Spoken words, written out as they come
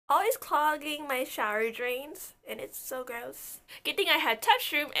Always clogging my shower drains, and it's so gross. Good thing I had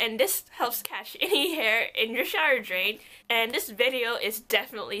Touchroom, and this helps catch any hair in your shower drain. And this video is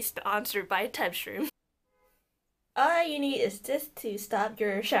definitely sponsored by Touchroom. All you need is this to stop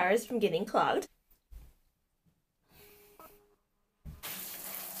your showers from getting clogged.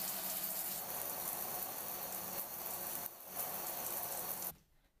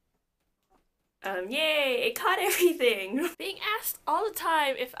 Yay, it caught everything. Being asked all the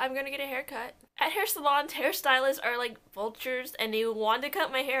time if I'm gonna get a haircut. At hair salons, hairstylists are like vultures and they want to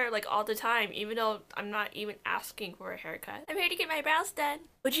cut my hair like all the time, even though I'm not even asking for a haircut. I'm here to get my brows done.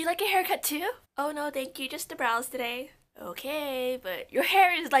 Would you like a haircut too? Oh no, thank you, just the brows today. Okay, but your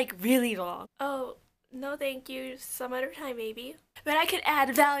hair is like really long. Oh, no thank you, some other time maybe. But I could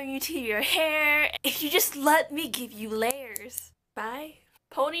add value to your hair if you just let me give you layers. Bye.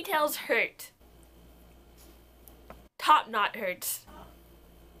 Ponytails hurt. Top knot hurts.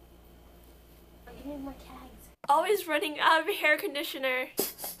 You need more tags. Always running out of hair conditioner.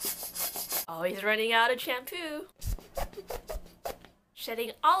 Always running out of shampoo.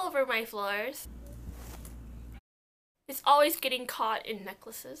 Shedding all over my floors. It's always getting caught in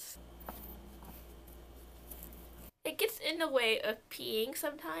necklaces. It gets in the way of peeing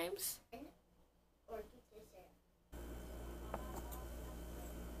sometimes.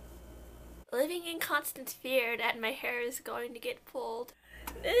 Living in constant fear that my hair is going to get pulled.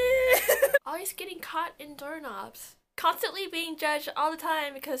 Always getting caught in doorknobs. Constantly being judged all the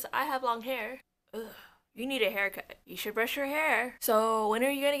time because I have long hair. Ugh, you need a haircut. You should brush your hair. So when are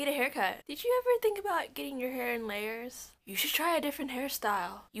you gonna get a haircut? Did you ever think about getting your hair in layers? You should try a different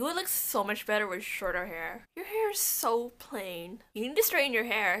hairstyle. You would look so much better with shorter hair. Your hair is so plain. You need to straighten your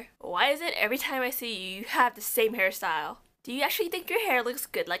hair. Why is it every time I see you, you have the same hairstyle? Do you actually think your hair looks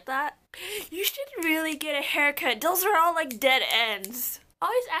good like that? You should really get a haircut. Those are all like dead ends.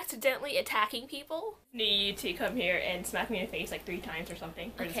 Always accidentally attacking people. Need you to come here and smack me in the face like 3 times or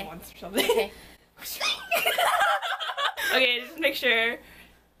something. Or Okay. just once or something. Okay. Okay, just make sure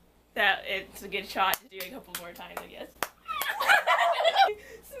that it's a good shot to do it a couple more times, I guess.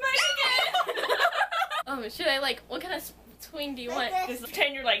 Smack again! Should I like, what kind of swing do you want? Just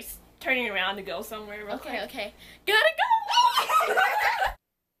pretend you're like turning around to go somewhere real quick. Okay. Gotta go!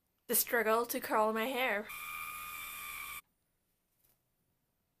 The struggle to curl my hair.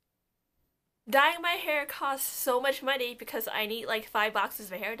 Dyeing my hair costs so much money because I need like 5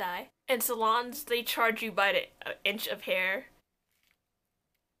 boxes of hair dye. And salons, they charge you by the inch of hair.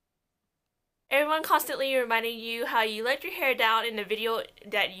 Everyone constantly reminding you how you let your hair down in the video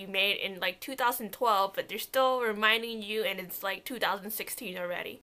that you made in like 2012, but they're still reminding you and it's like 2016 already.